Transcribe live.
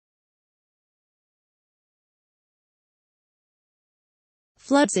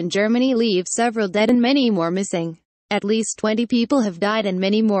Floods in Germany leave several dead and many more missing. At least 20 people have died and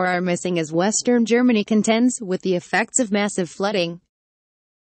many more are missing as western Germany contends with the effects of massive flooding.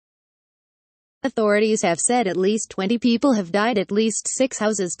 Authorities have said at least 20 people have died, at least 6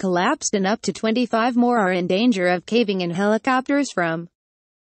 houses collapsed and up to 25 more are in danger of caving in. Helicopters from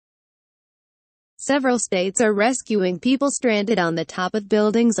several states are rescuing people stranded on the top of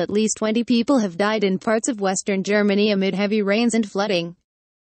buildings. At least 20 people have died in parts of western Germany amid heavy rains and flooding,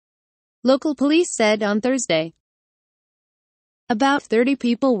 local police said on Thursday. About 30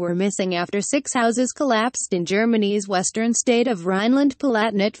 people were missing after 6 houses collapsed in Germany's western state of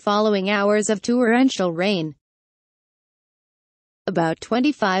Rhineland-Palatinate following hours of torrential rain. About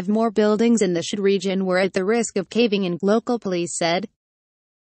 25 more buildings in the region were at the risk of caving in, local police said.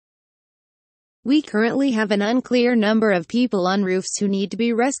 We currently have an unclear number of people on roofs who need to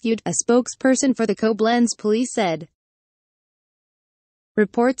be rescued, a spokesperson for the Koblenz police said.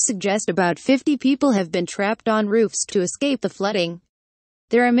 Reports suggest about 50 people have been trapped on roofs to escape the flooding.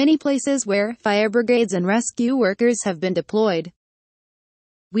 There are many places where fire brigades and rescue workers have been deployed.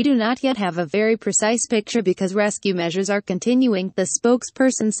 We do not yet have a very precise picture because rescue measures are continuing, the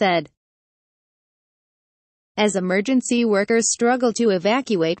spokesperson said. As emergency workers struggle to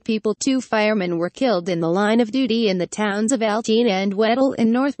evacuate people, 2 firemen were killed in the line of duty in the towns of Altena and Wedel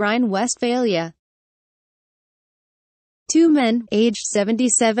in North Rhine-Westphalia. 2 men, aged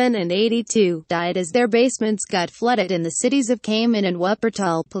 77 and 82, died as their basements got flooded in the cities of Kamen and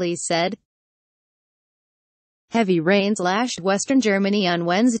Wuppertal, police said. Heavy rains lashed western Germany on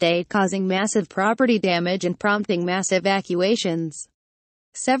Wednesday, causing massive property damage and prompting mass evacuations.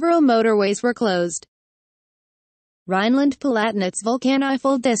 Several motorways were closed. Rhineland-Palatinate's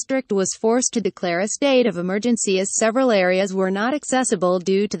Vulkaneifel district was forced to declare a state of emergency as several areas were not accessible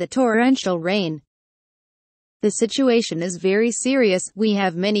due to the torrential rain. The situation is very serious. We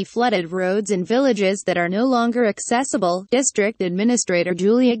have many flooded roads in villages that are no longer accessible, District Administrator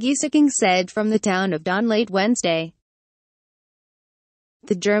Julia Gieseking said from the town of Don late Wednesday.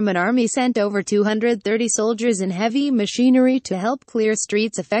 The German army sent over 230 soldiers and heavy machinery to help clear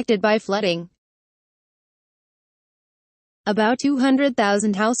streets affected by flooding. About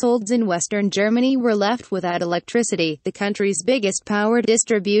 200,000 households in western Germany were left without electricity, the country's biggest power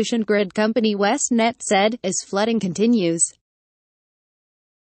distribution grid company Westnet said, as flooding continues.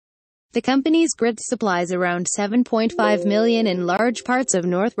 The company's grid supplies around 7.5 million in large parts of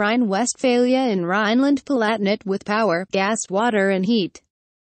North Rhine-Westphalia and Rhineland-Palatinate with power, gas, water and heat.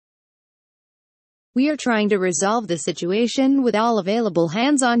 We are trying to resolve the situation with all available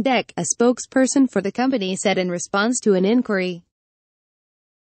hands on deck, a spokesperson for the company said in response to an inquiry.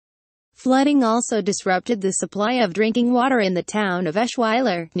 Flooding also disrupted the supply of drinking water in the town of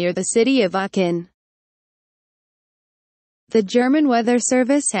Eschweiler, near the city of Aachen. The German Weather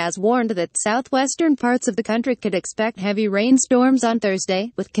Service has warned that southwestern parts of the country could expect heavy rainstorms on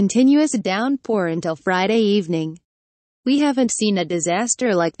Thursday, with continuous downpour until Friday evening. We haven't seen a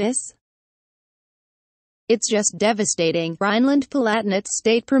disaster like this. It's just devastating, Rhineland-Palatinate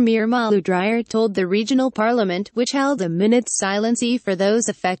State Premier Malu Dreyer told the regional parliament, which held a minute's silence for those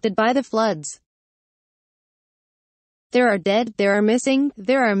affected by the floods. There are dead, there are missing,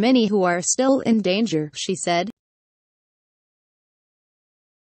 there are many who are still in danger, she said.